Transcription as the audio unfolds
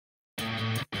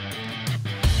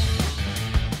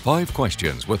5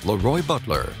 Questions with Roy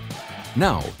Butler.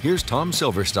 Now, here's Tom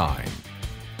Silverstein.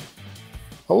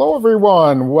 Hello,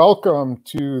 everyone. Welcome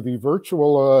to the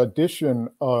virtual edition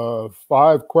of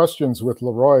 5 Questions with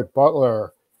Roy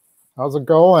Butler. How's it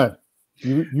going?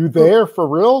 You there for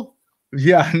real?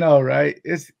 Yeah, I know, right?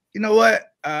 It's, you know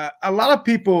what? A lot of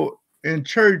people in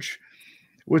church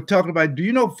were talking about, do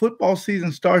you know football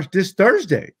season starts this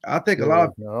Thursday? I think a lot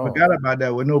of people forgot about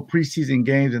that with no preseason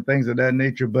games and things of that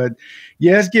nature. But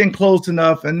yeah, it's getting close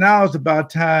enough. And now it's about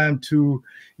time to,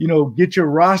 get your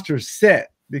roster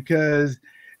set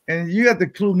and you have to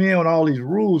clue me in on all these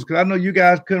rules because I know you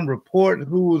guys couldn't report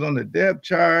who was on the depth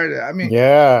chart. I mean,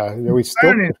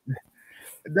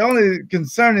 the only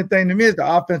concerning thing to me is the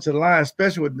offensive line,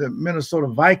 especially with the Minnesota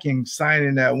Vikings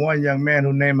signing that one young man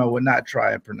whose name I would not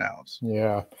try and pronounce.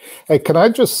 Yeah. Hey, can I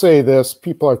just say this?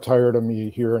 People are tired of me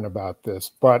hearing about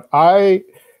this, but I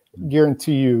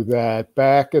guarantee you that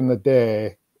back in the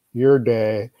day, your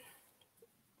day,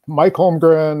 Mike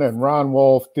Holmgren and Ron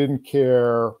Wolf didn't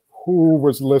care who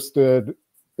was listed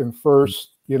in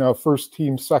first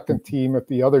team, second team, if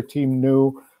the other team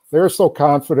knew. They were so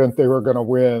confident they were going to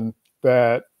win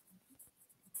that,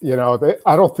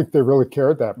 I don't think they really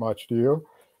cared that much. Do you?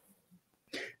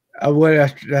 Well,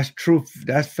 that's true.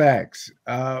 That's facts.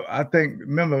 I think,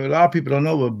 remember, a lot of people don't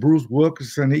know, but Bruce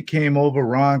Wilkinson, he came over.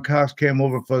 Ron Cox came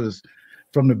over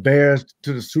from the Bears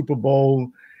to the Super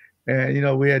Bowl.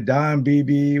 And, we had Don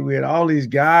Beebe. We had all these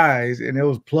guys, and it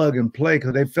was plug and play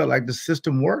because they felt like the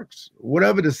system works.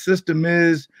 Whatever the system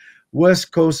is,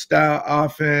 West Coast style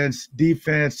offense,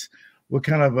 defense, with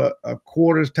kind of a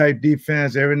quarters type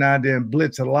defense, every now and then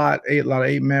blitz a lot of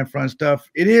 8-man front stuff.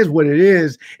 It is what it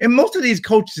is. And most of these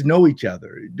coaches know each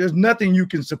other. There's nothing you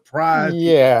can surprise.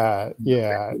 Yeah.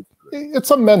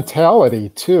 It's a mentality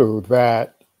too,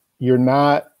 that you're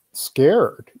not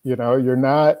scared. You're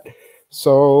not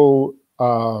so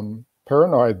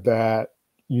paranoid that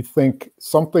you think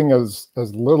something as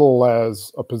little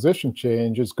as a position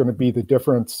change is going to be the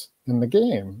difference in the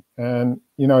game. And,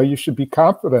 you should be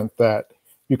confident that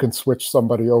you can switch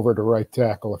somebody over to right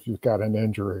tackle if you've got an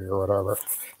injury or whatever.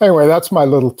 Anyway, that's my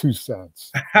little 2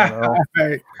 cents.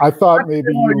 Right. I thought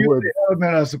maybe you would.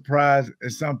 Element of surprise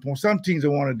at some point. Some teams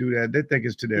don't want to do that. They think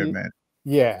it's to their advantage.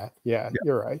 Yeah,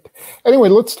 you're right. Anyway,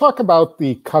 let's talk about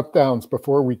the cutdowns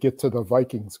before we get to the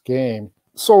Vikings game.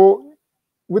 So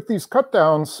with these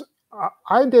cutdowns,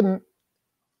 I didn't,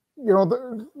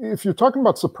 if you're talking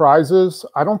about surprises,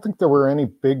 I don't think there were any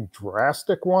big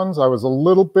drastic ones. I was a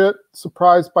little bit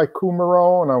surprised by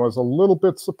Kumaro, and I was a little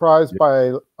bit surprised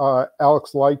by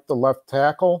Alex Light, the left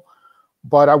tackle,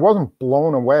 but I wasn't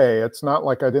blown away. It's not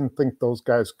like I didn't think those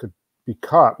guys could be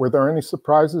cut. Were there any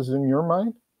surprises in your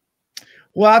mind?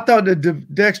 Well, I thought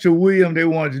that Dexter Williams, they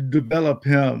wanted to develop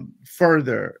him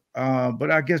further, but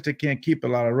I guess they can't keep a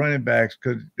lot of running backs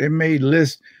because they may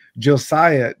list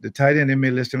Josiah, the tight end, they may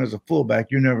list him as a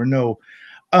fullback. You never know.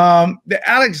 The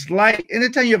Alex Light,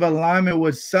 anytime you have a lineman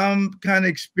with some kind of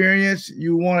experience,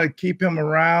 you want to keep him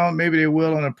around. Maybe they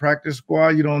will on a practice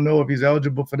squad. You don't know if he's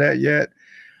eligible for that yet.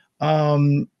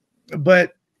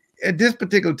 But at this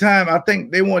particular time, I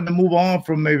think they wanted to move on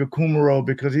from maybe Kumaro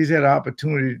because he's had an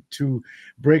opportunity to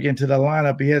break into the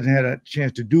lineup. He hasn't had a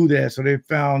chance to do that. So they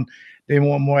found they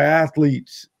want more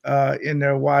athletes in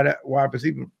their wide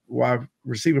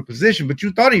receiver position. But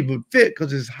you thought he would fit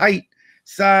because his height,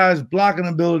 size, blocking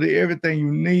ability, everything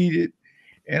you needed.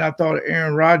 And I thought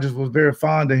Aaron Rodgers was very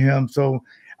fond of him. So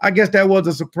I guess that was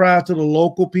a surprise to the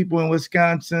local people in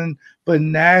Wisconsin. But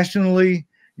nationally,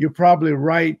 you're probably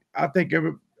right. I think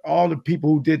all the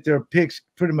people who did their picks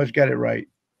pretty much got it right.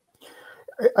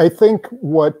 I think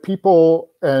what people,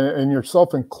 and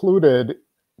yourself included,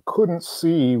 couldn't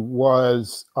see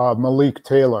was Malik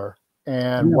Taylor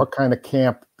and what kind of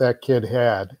camp that kid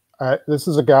had. This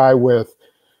is a guy with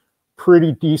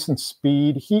pretty decent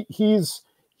speed. He's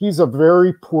a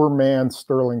very poor man,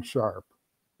 Sterling Sharp.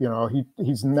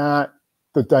 He's not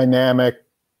the dynamic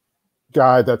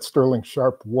guy that Sterling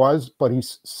Sharp was, but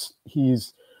he's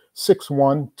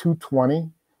 6'1",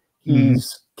 220.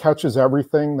 He's catches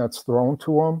everything that's thrown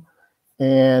to him,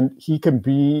 and he can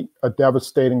be a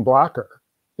devastating blocker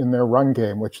in their run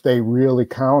game, which they really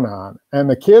count on. And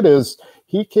the kid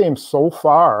he came so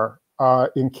far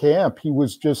in camp. He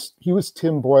was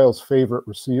Tim Boyle's favorite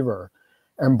receiver,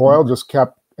 and Boyle just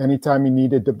kept, anytime he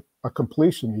needed a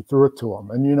completion, he threw it to him.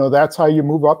 And that's how you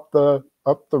move up the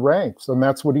ranks, and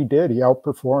that's what he did. He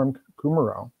outperformed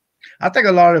Kumaro. I think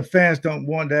a lot of the fans don't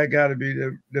want that guy to be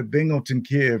the Binghamton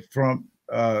kid from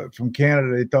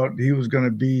Canada. They thought he was going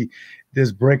to be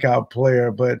this breakout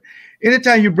player. But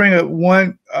anytime you bring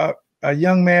one a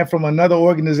young man from another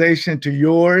organization to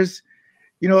yours,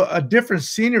 a different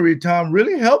scenery, Tom,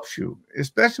 really helps you,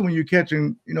 especially when you're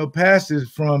catching, passes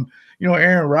from,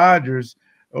 Aaron Rodgers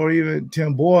or even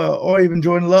Tim Boyle or even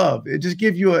Jordan Love. It just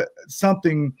gives you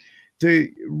something to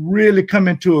really come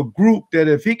into a group that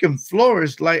if he can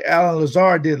flourish like Alan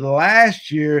Lazard did last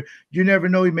year, you never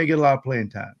know, he may get a lot of playing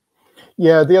time.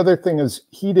 Yeah, the other thing is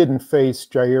he didn't face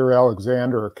Jair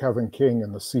Alexander or Kevin King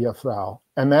in the CFL,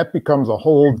 and that becomes a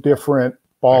whole different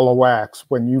ball of wax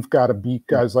when you've got to beat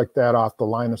guys like that off the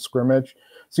line of scrimmage.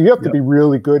 So you have to be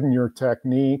really good in your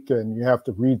technique, and you have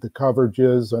to read the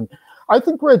coverages. And I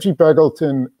think Reggie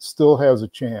Begelton still has a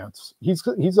chance. He's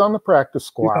on the practice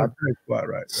squad.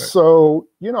 Right. So,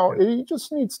 he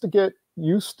just needs to get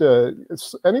used to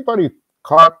anybody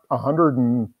caught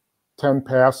 110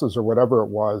 passes or whatever it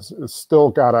was, is still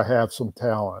got to have some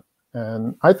talent.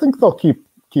 And I think they'll keep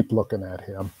looking at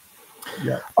him.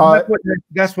 Yeah,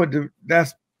 that's what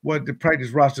the practice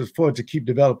roster is for, to keep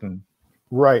developing.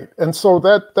 Right, and so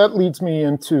that leads me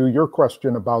into your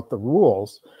question about the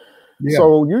rules. Yeah.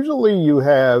 So usually you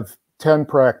have 10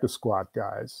 practice squad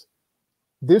guys.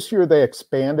 This year they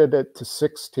expanded it to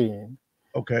 16.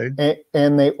 Okay,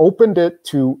 and they opened it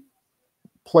to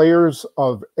players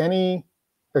of any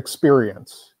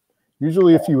experience.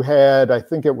 Usually, if you had, I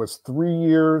think it was 3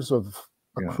 years of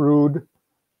accrued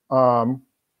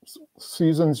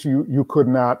seasons, you could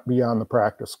not be on the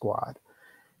practice squad.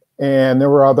 And there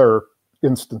were other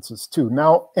instances too.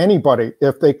 Now, anybody,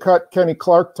 if they cut Kenny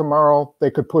Clark tomorrow, they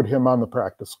could put him on the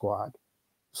practice squad.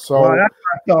 So I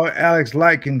thought Alex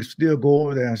Light can still go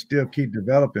over there and still keep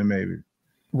developing, maybe.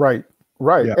 Right.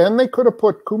 Yeah. And they could have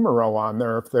put Kumaro on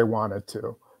there if they wanted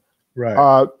to.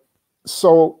 Right.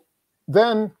 So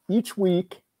then each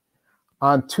week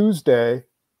on Tuesday,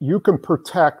 you can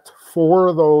protect 4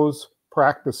 of those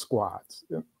practice squads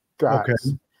guys.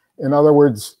 Okay. In other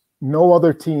words, no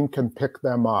other team can pick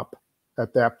them up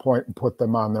at that point and put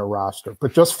them on their roster,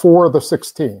 but just 4 of the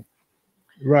 16.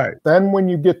 Right. Then when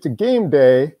you get to game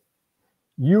day,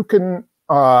 you can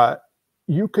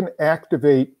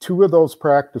activate 2 of those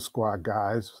practice squad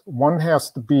guys. One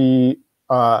has to be,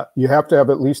 you have to have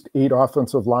at least 8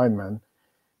 offensive linemen.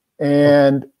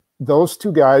 And those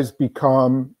 2 guys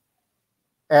become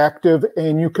active,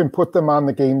 and you can put them on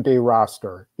the game day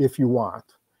roster if you want.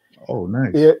 Oh,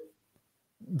 nice.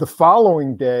 The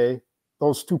following day,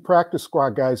 those 2 practice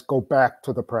squad guys go back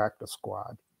to the practice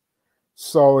squad.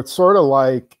 So it's sort of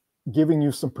like giving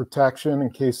you some protection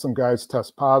in case some guys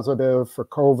test positive for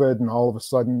COVID and all of a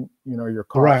sudden, you're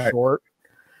caught short.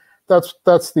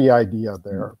 That's the idea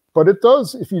there. But it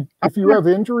does, if you have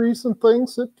injuries and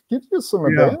things, it gives you some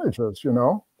advantages,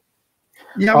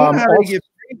 Yeah, I wonder how they get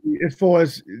paid as far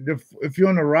as if you're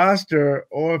on the roster,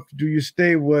 or do you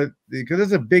stay with, because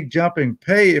there's a big jump in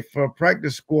pay for a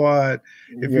practice squad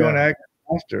if you're on the active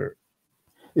roster.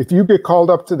 If you get called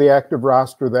up to the active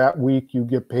roster that week, you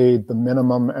get paid the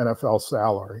minimum NFL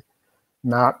salary,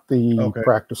 not the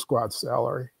practice squad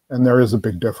salary. And there is a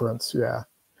big difference,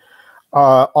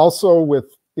 Also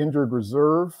with injured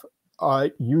reserve,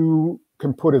 you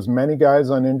can put as many guys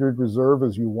on injured reserve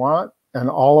as you want, and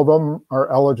all of them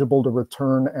are eligible to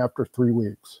return after 3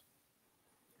 weeks.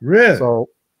 Really? So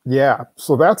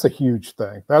that's a huge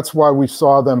thing. That's why we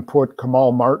saw them put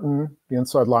Kamal Martin, the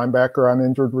inside linebacker, on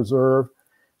injured reserve.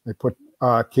 They put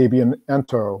Kabian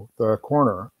Ento, the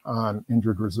corner, on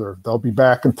injured reserve. They'll be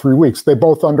back in 3 weeks. They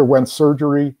both underwent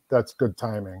surgery. That's good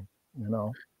timing,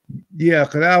 Yeah,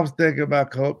 because I was thinking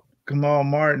about Kamal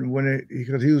Martin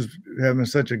because he was having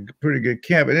such a pretty good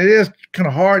camp. And it is kind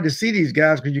of hard to see these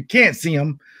guys because you can't see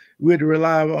them. We had to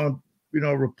rely on,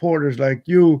 reporters like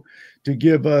you to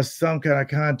give us some kind of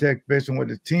context based on what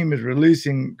the team is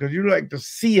releasing, because you like to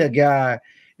see a guy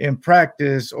in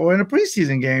practice or in a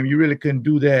preseason game. You really couldn't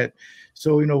do that.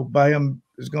 So, by him,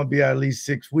 it's going to be at least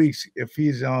 6 weeks if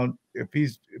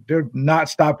they're not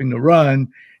stopping the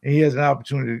run and he has an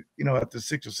opportunity, after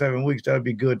 6 or 7 weeks, that would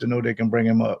be good to know they can bring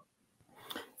him up.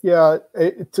 Yeah,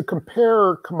 to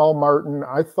compare Kamal Martin,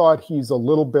 I thought he's a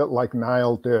little bit like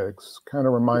Niall Diggs, kind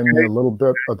of remind me a little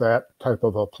bit of that type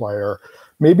of a player,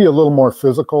 maybe a little more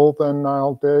physical than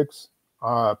Niall Diggs,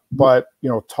 but,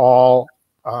 tall,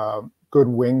 good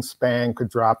wingspan, could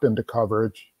drop into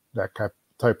coverage, that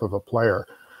type of a player.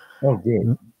 Oh,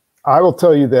 good. I will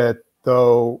tell you that,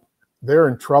 though, they're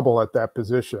in trouble at that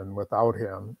position without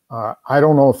him. I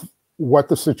don't know what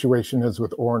the situation is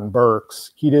with Oren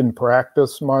Burks. He didn't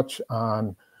practice much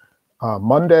on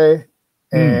Monday,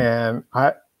 and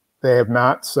they have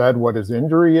not said what his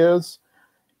injury is.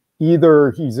 either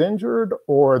he's injured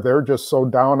or they're just so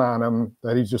down on him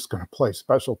that he's just going to play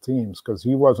special teams because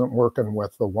he wasn't working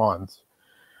with the ones.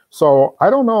 So I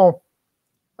don't know.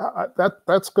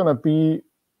 That's going to be,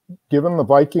 given the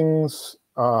Vikings'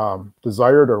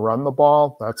 desire to run the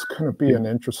ball, that's going to be an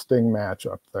interesting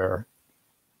matchup there.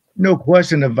 No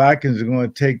question the Vikings are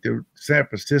going to take the San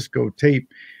Francisco tape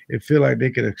and feel like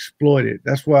they could exploit it.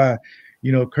 That's why,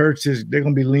 Kurtz they're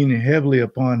going to be leaning heavily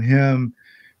upon him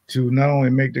to not only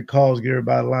make the calls, get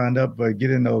everybody lined up, but get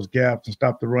in those gaps and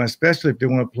stop the run, especially if they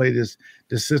want to play this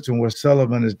system where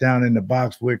Sullivan is down in the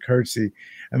box with Kurtzy.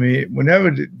 I mean,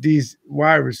 whenever these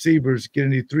wide receivers get in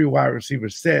these 3 wide receiver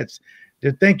sets,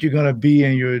 they think you're going to be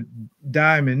in your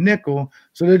dime and nickel,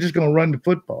 so they're just going to run the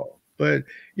football. But,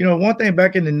 one thing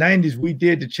back in the 90s we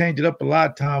did to change it up a lot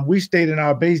of time, we stayed in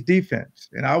our base defense,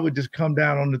 and I would just come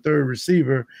down on the 3rd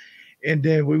receiver, and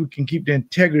then we can keep the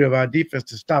integrity of our defense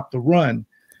to stop the run.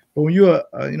 But when you're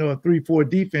a 3-4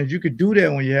 defense, you could do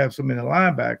that when you have so many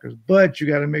linebackers, but you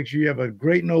got to make sure you have a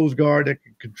great nose guard that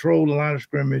can control the line of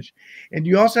scrimmage. And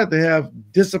you also have to have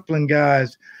disciplined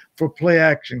guys for play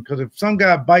action, because if some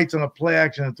guy bites on a play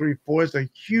action in 3-4, it's a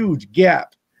huge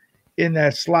gap in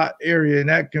that slot area, and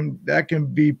that can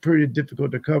be pretty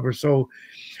difficult to cover. So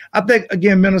I think,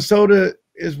 again, Minnesota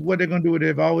is what they're going to do what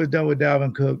they've always done with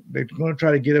Dalvin Cook. They're going to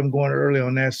try to get him going early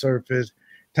on that surface,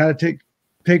 try to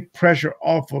take pressure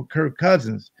off of Kirk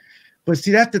Cousins. But see,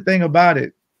 that's the thing about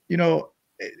it.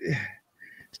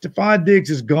 Stephon Diggs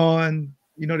is gone.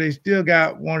 They still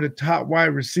got one of the top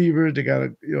wide receivers. They got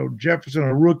Jefferson,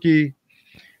 a rookie.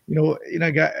 Got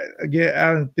again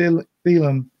Adam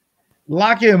Thielen.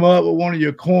 Lock him up with one of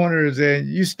your corners, and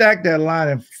you stack that line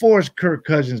and force Kirk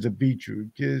Cousins to beat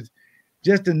you, because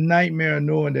just a nightmare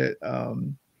knowing that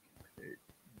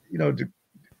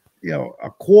a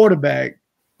quarterback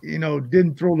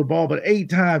didn't throw the ball but 8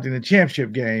 times in the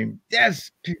championship game.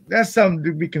 That's something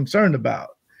to be concerned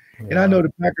about. Yeah. And I know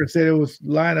the Packers said it was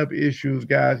lineup issues,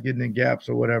 guys getting in gaps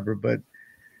or whatever, but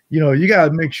you got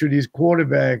to make sure these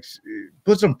quarterbacks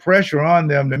put some pressure on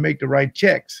them to make the right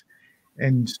checks,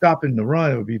 and stopping the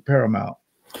run would be paramount.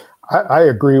 I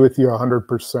agree with you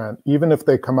 100%. Even if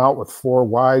they come out with 4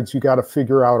 wides, you got to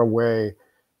figure out a way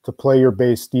to play your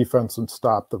base defense and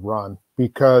stop the run,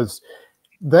 because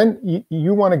then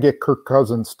you want to get Kirk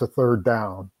Cousins to 3rd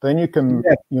down. Then you can,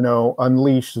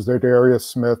 unleash Zadarius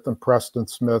Smith and Preston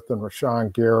Smith and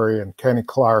Rashawn Gary and Kenny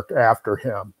Clark after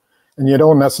him. And you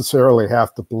don't necessarily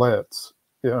have to blitz.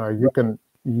 You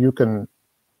can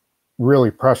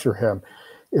really pressure him.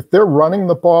 If they're running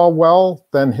the ball well,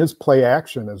 then his play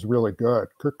action is really good.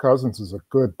 Kirk Cousins is a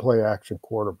good play action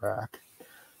quarterback.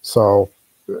 So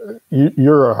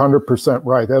you're 100%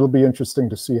 right. That'll be interesting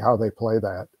to see how they play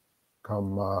that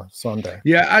come Sunday.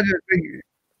 Yeah, I just think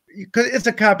because it's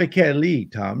a copycat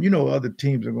league, Tom. Other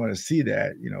teams are going to see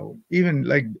that. Even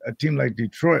like a team like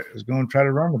Detroit is going to try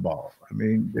to run the ball. I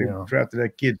mean, they drafted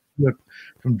that kid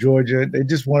from Georgia. They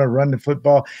just want to run the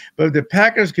football. But if the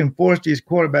Packers can force these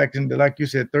quarterbacks into, like you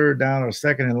said, 3rd down or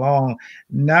 2nd and long,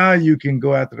 now you can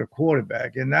go after the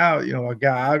quarterback. And now, a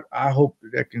guy I hope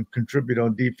that can contribute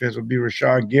on defense will be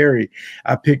Rashawn Gary.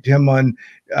 I picked him on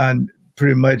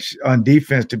pretty much on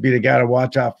defense to be the guy to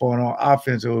watch out for, and on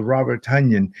offense it was Robert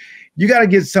Tonyan. You got to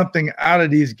get something out of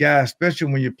these guys,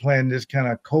 especially when you're playing this kind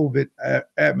of COVID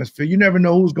atmosphere. You never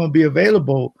know who's going to be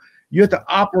available. You have to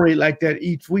operate like that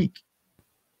each week.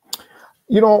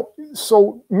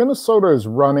 So Minnesota is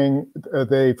running,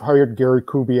 they've hired Gary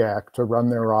Kubiak to run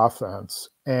their offense.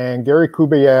 And Gary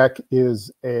Kubiak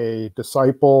is a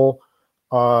disciple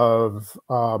of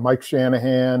Mike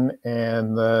Shanahan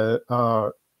and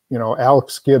the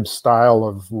Alex Gibbs style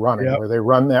of running, where they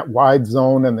run that wide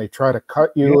zone and they try to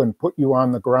cut you and put you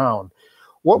on the ground.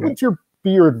 What would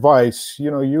be your advice?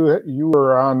 You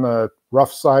were on the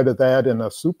rough side of that in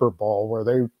a Super Bowl where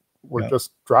they were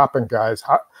just dropping guys.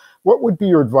 What would be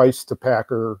your advice to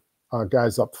Packer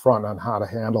guys up front on how to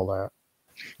handle that?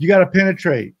 You got to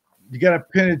penetrate. You got to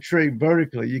penetrate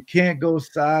vertically. You can't go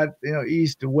side,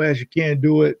 east to west. You can't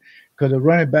do it because the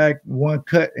running back one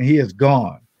cut and he is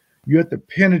gone. You have to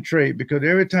penetrate, because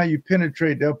every time you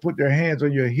penetrate, they'll put their hands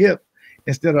on your hip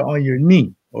instead of on your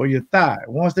knee or your thigh.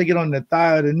 Once they get on the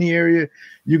thigh or the knee area,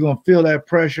 you're going to feel that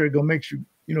pressure. It's going to make you,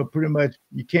 pretty much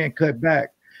you can't cut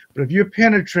back. But if you're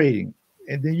penetrating,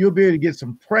 and then you'll be able to get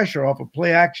some pressure off of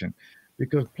play action,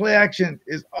 because play action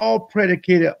is all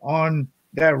predicated on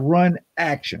that run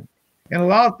action. And a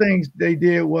lot of things they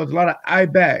did was a lot of eye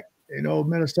back.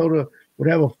 Minnesota would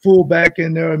have a fullback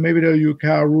in there, and maybe they'll use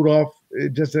Kyle Rudolph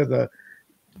just as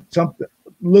something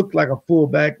looked like a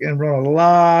fullback and run a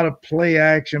lot of play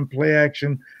action,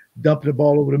 dumping the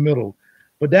ball over the middle.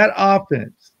 But that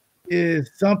offense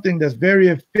is something that's very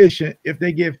efficient if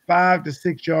they get 5 to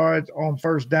 6 yards on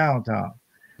first down time.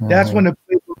 That's when the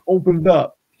playbook opens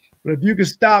up. But if you can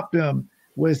stop them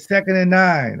with 2nd and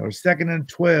 9 or 2nd and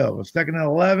 12 or 2nd and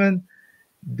 11,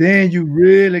 then you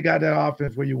really got that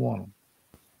offense where you want them.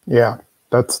 Yeah,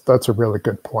 that's a really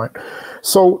good point.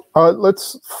 So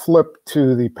let's flip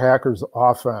to the Packers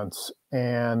offense,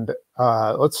 and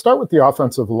let's start with the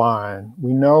offensive line.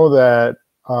 We know that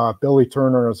Billy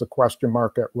Turner is a question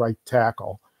mark at right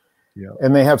tackle,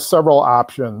 and they have several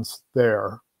options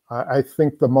there. I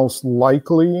think the most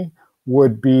likely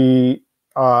would be,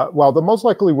 the most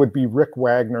likely would be Rick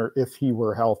Wagner if he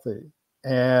were healthy.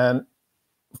 And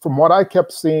from what I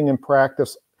kept seeing in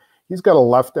practice, he's got a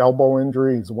left elbow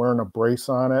injury. He's wearing a brace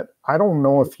on it. I don't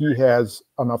know if he has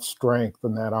enough strength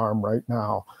in that arm right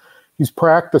now. He's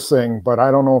practicing, but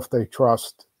I don't know if they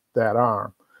trust that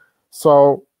arm.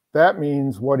 So that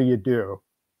means, what do you do?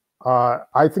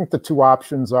 I think the two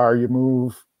options are you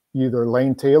move either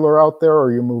Lane Taylor out there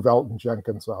or you move Elton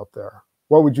Jenkins out there.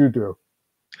 What would you do?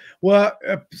 Well,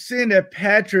 seeing that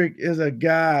Patrick is a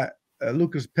guy,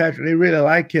 Lucas Patrick, they really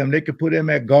like him. They could put him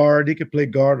at guard. He could play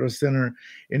guard or center,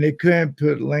 and they couldn't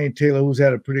put Lane Taylor, who's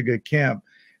had a pretty good camp.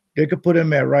 They could put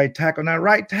him at right tackle. Now,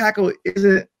 right tackle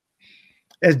isn't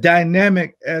as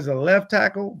dynamic as a left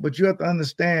tackle, but you have to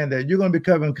understand that you're going to be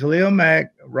covering Khalil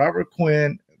Mack, Robert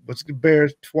Quinn, which the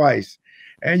Bears twice,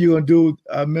 and you're going to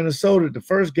do Minnesota the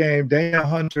first game, Daniel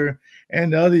Hunter,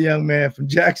 and the other young man from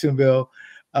Jacksonville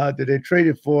that they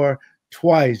traded for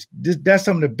twice. That's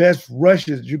some of the best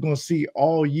rushes you're going to see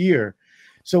all year.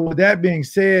 So with that being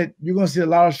said, you're going to see a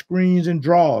lot of screens and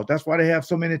draws. That's why they have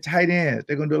so many tight ends.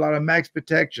 They're going to do a lot of max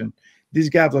protection. These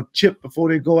guys will chip before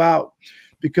they go out,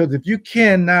 because if you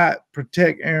cannot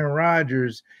protect Aaron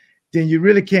Rodgers, then you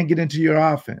really can't get into your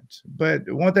offense. But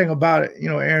one thing about it,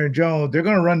 Aaron Jones, they're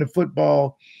going to run the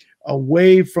football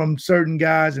away from certain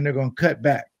guys, and they're going to cut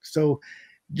back. So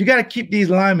you got to keep these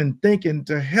linemen thinking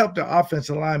to help the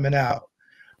offensive linemen out.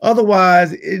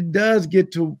 Otherwise, it does get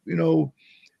to,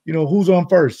 who's on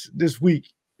first this week.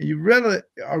 You rather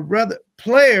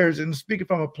players, and speaking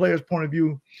from a player's point of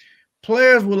view,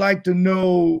 players would like to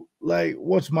know, like,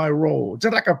 what's my role?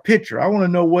 Just like a pitcher. I want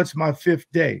to know what's my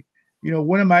fifth day.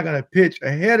 When am I going to pitch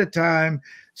ahead of time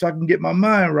so I can get my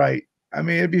mind right? I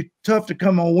mean, it'd be tough to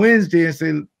come on Wednesday and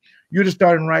say, you're the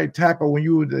starting right tackle when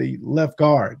you were the left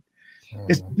guard.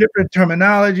 It's different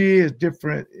terminology. It's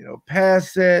different,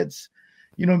 pass sets.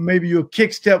 Maybe you'll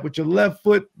kick step with your left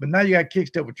foot, but now you got kick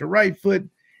step with your right foot.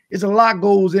 It's a lot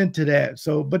goes into that.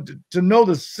 So, but to know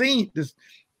the scene,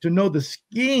 to know the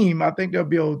scheme, I think they'll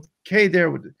be okay there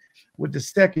with the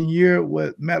second year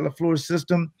with Matt LaFleur's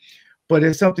system. But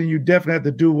it's something you definitely have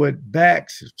to do with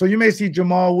backs. So you may see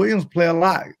Jamal Williams play a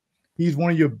lot. He's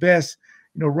one of your best,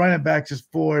 running backs as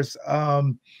far as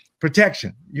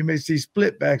protection. You may see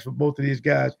split backs for both of these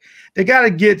guys. They got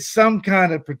to get some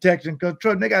kind of protection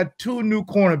because they got two new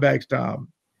cornerbacks, Tom.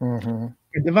 And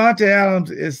Devontae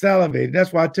Adams is salivated.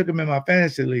 That's why I took him in my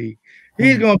fantasy league.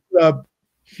 He's going to put up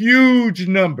huge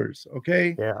numbers,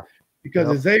 okay? Yeah.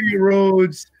 Because Xavier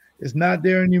Rhodes is not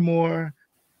there anymore.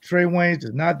 Trey Waynes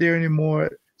is not there anymore.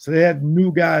 So they have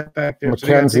new guys back there.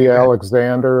 Mackenzie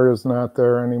Alexander is not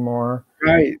there anymore.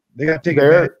 Right. They got to take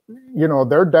it.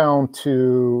 They're down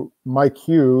to Mike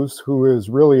Hughes, who is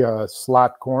really a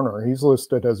slot corner. He's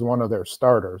listed as one of their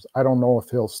starters. I don't know if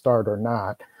he'll start or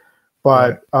not.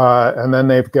 But and then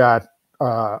they've got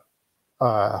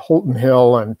Holton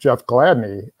Hill and Jeff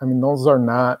Gladney. I mean, those are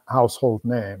not household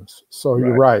names. So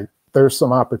you're right. There's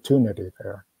some opportunity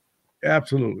there.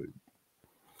 Absolutely.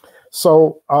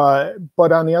 So,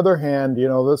 but on the other hand,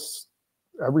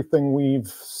 everything we've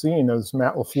seen is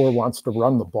Matt LaFleur wants to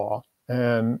run the ball.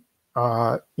 And,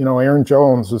 Aaron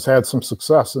Jones has had some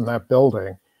success in that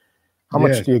building. How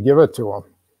much do you give it to him?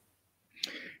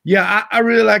 Yeah, I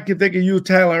really like if they can use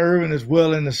Tyler Irvin as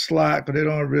well in the slot, but they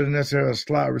don't really necessarily have a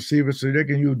slot receiver, so they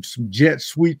can use some jet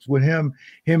sweeps with him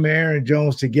and Aaron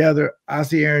Jones together. I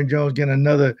see Aaron Jones getting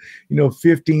another,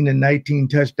 15 and 19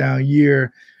 touchdown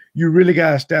year. You really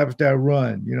got to establish that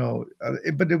run,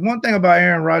 But the one thing about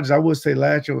Aaron Rodgers, I would say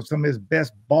last year was some of his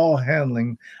best ball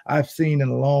handling I've seen in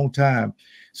a long time.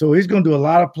 So he's going to do a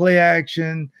lot of play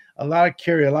action, a lot of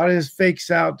carry, a lot of his fakes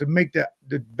out to make the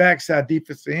backside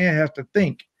defensive end have to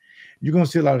think. You're going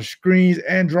to see a lot of screens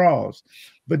and draws.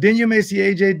 But then you may see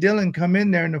A.J. Dillon come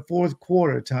in there in the fourth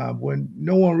quarter, Tom, when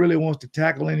no one really wants to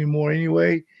tackle anymore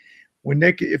anyway.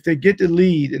 If they get the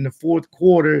lead in the fourth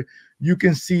quarter, you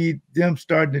can see them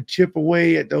starting to chip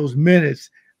away at those minutes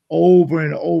over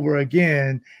and over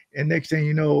again. And next thing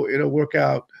you know, it'll work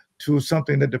out to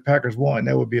something that the Packers want, and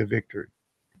that would be a victory.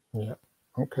 Yeah.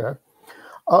 Okay.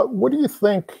 What do you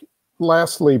think,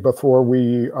 lastly, before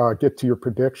we get to your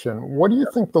prediction, what do you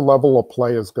think the level of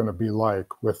play is going to be like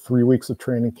with 3 weeks of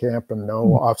training camp and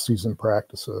no off-season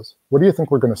practices? What do you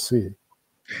think we're going to see?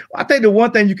 I think the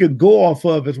one thing you could go off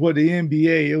of is what the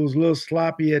NBA, it was a little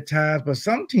sloppy at times, but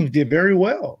some teams did very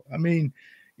well. I mean,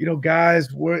 guys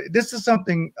this is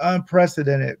something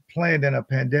unprecedented planned in a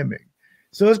pandemic.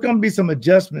 So it's going to be some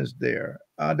adjustments there.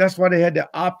 That's why they had the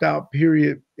opt-out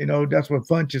period. That's where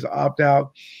Funches opt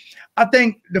out. I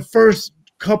think the first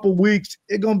couple weeks,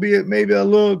 it's going to be maybe a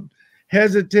little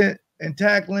hesitant and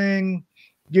tackling,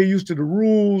 get used to the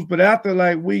rules. But after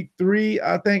like week 3,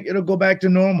 I think it'll go back to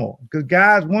normal. Because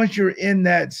guys, once you're in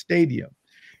that stadium,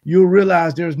 you'll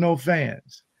realize there's no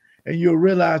fans. And you'll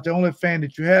realize the only fan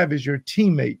that you have is your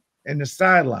teammate in the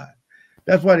sideline.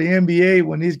 That's why the NBA,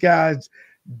 when these guys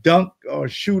dunk or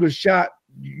shoot a shot,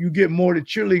 you get more to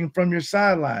cheerleading from your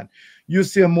sideline. You'll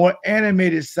see a more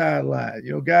animated sideline.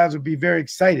 Guys will be very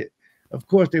excited. Of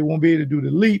course, they won't be able to do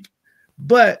the leap,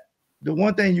 but the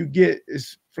one thing you get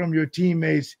is from your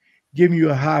teammates giving you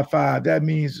a high five. That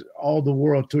means all the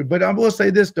world to it. But I will say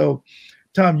this, though,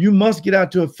 Tom, you must get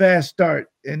out to a fast start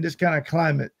in this kind of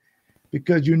climate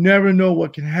because you never know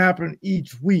what can happen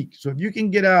each week. So if you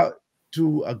can get out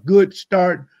to a good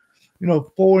start,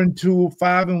 4-2,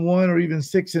 5-1, or even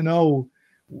 6-0,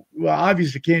 well,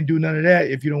 obviously can't do none of that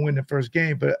if you don't win the first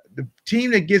game. But the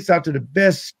team that gets out to the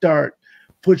best start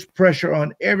puts pressure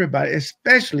on everybody,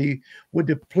 especially with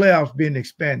the playoffs being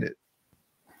expanded.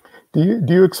 Do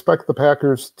you expect the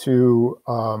Packers to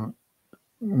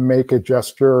make a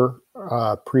gesture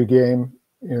pregame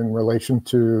in relation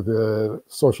to the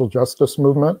social justice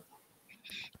movement?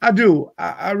 I do.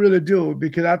 I really do,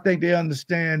 because I think they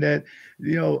understand that,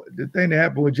 the thing that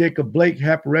happened with Jacob Blake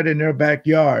happened right in their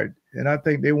backyard. And I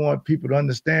think they want people to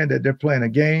understand that they're playing a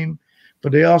game,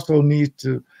 but they also need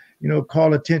to,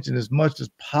 call attention as much as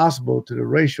possible to the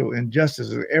racial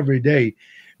injustices every day,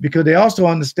 because they also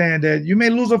understand that you may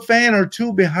lose a fan or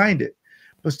two behind it,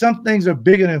 but some things are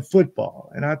bigger than football.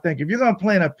 And I think if you're going to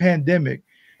play in a pandemic,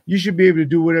 you should be able to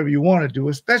do whatever you want to do,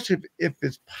 especially if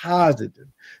it's positive.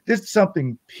 This is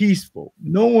something peaceful.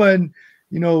 No one,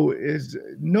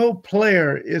 no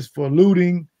player is for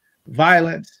looting,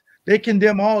 violence. They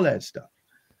condemn all that stuff,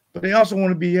 but they also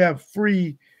want to have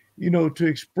free, to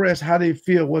express how they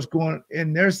feel, what's going on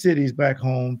in their cities back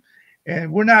home.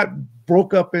 And we're not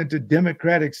broke up into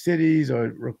Democratic cities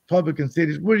or Republican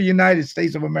cities. We're the United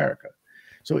States of America.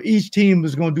 So each team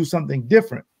is going to do something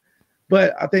different.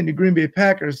 But I think the Green Bay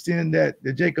Packers, seeing that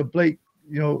the Jacob Blake,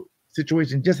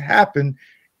 situation just happened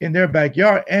in their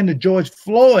backyard, and the George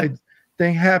Floyd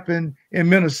thing happened in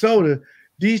Minnesota,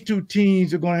 these two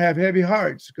teams are going to have heavy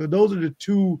hearts, because those are the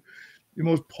two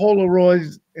most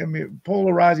polarizing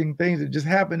things that just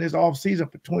happened this offseason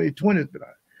for 2020. It's been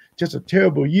just a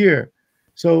terrible year.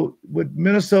 So with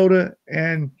Minnesota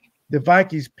and the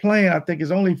Vikings playing, I think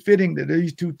it's only fitting that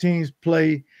these two teams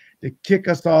play to kick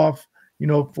us off,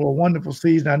 for a wonderful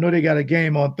season. I know they got a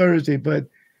game on Thursday, but,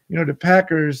 the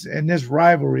Packers and this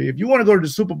rivalry, if you want to go to the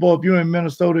Super Bowl, if you're in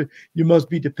Minnesota, you must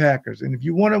beat the Packers. And if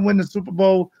you want to win the Super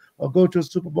Bowl or go to a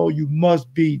Super Bowl, you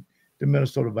must beat the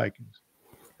Minnesota Vikings.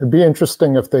 It'd be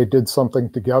interesting if they did something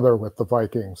together with the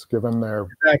Vikings, given they're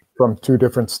from two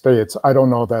different states. I don't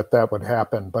know that would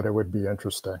happen, but it would be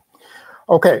interesting.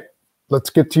 Okay, let's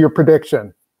get to your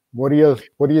prediction. What are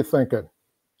you thinking?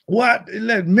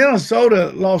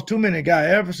 Minnesota lost too many guys.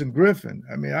 Everson Griffin.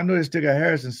 I mean, I know they still got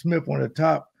Harrison Smith, one of the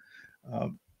top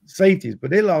safeties,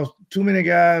 but they lost too many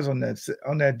guys on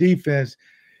that defense.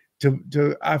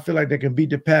 I feel like they can beat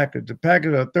the Packers. The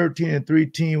Packers are a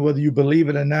 13-3 team, whether you believe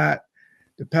it or not.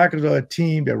 The Packers are a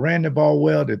team that ran the ball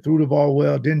well, that threw the ball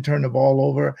well, didn't turn the ball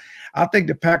over. I think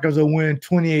the Packers will win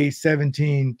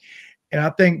 28-17. And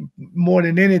I think more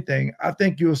than anything, I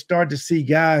think you'll start to see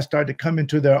guys start to come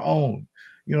into their own.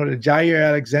 The Jair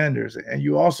Alexanders, and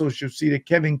you also should see the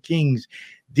Kevin Kings,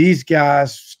 these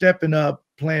guys stepping up,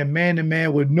 playing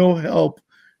man-to-man with no help.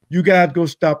 You guys go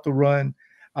stop the run.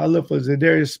 I look for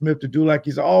Zadarius Smith to do like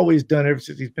he's always done ever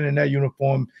since he's been in that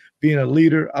uniform, being a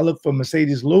leader. I look for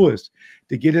Mercedes Lewis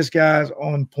to get his guys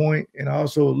on point, and I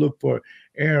also look for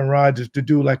Aaron Rodgers to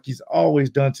do like he's always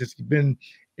done since he's been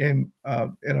in a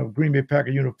Green Bay Packer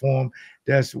uniform.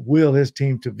 That's will his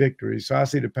team to victory. So I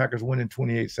see the Packers winning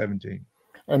 28-17.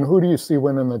 And who do you see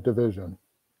winning the division?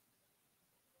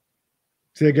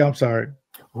 Say again, I'm sorry.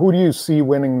 Who do you see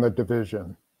winning the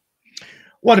division?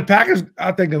 Well, the Packers,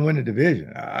 I think, they win the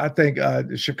division. I think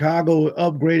Chicago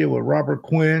upgraded with Robert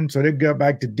Quinn, so they got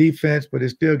back to defense, but they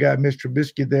still got Mr.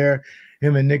 Trubisky there.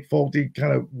 Him and Nick Folte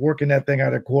kind of working that thing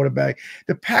out at quarterback.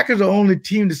 The Packers are the only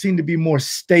team that seem to be more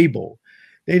stable.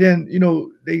 They didn't,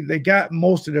 they got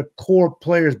most of the core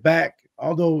players back,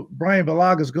 although Brian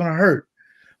Bulaga is going to hurt.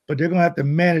 But they're going to have to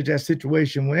manage that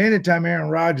situation. When anytime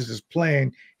Aaron Rodgers is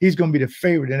playing, he's going to be the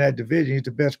favorite in that division. He's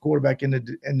the best quarterback in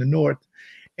the North.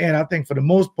 And I think for the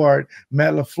most part,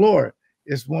 Matt LaFleur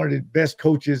is one of the best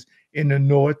coaches in the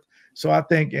North. So I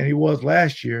think, and he was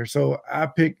last year. So I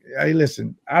pick. Hey,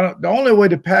 listen, the only way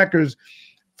the Packers,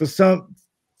 for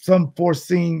some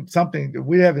foreseen something that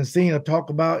we haven't seen or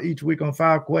talk about each week on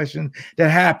 5 Questions that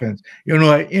happens,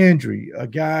 an injury, a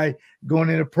guy going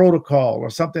into protocol or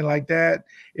something like that.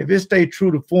 If it stay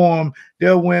true to form,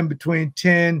 they'll win between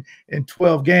 10 and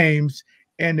 12 games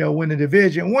and they'll win the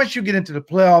division. Once you get into the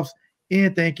playoffs,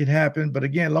 anything can happen. But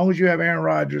again, as long as you have Aaron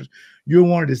Rodgers, you're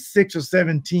one of the 6 or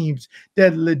 7 teams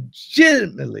that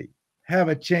legitimately have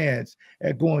a chance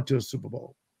at going to a Super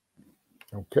Bowl.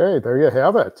 Okay, there you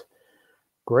have it.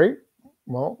 Great.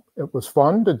 Well, it was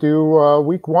fun to do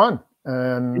week 1,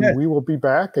 and we will be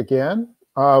back again.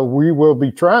 We will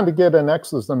be trying to get an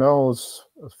X's and O's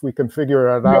if we can figure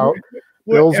it out.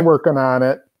 Bill's working on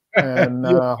it, and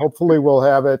hopefully we'll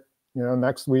have it,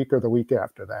 next week or the week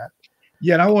after that.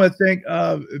 Yeah, and I want to thank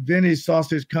Vinny's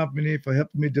Sausage Company for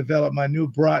helping me develop my new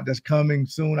brat that's coming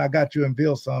soon. I got you and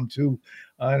Bill some too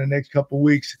in the next couple of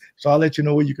weeks. So I'll let you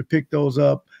know where you can pick those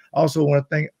up. Also want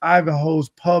to thank Ivanhoe's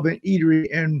Pub and Eatery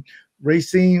in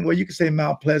Racine. Well, you can say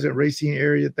Mount Pleasant, Racine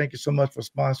area. Thank you so much for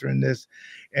sponsoring this.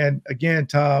 And again,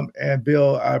 Tom and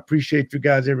Bill, I appreciate you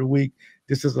guys every week.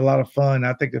 This is a lot of fun.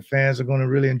 I think the fans are going to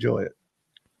really enjoy it.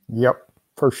 Yep,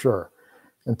 for sure.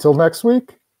 Until next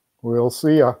week, we'll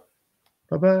see ya.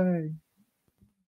 Bye-bye.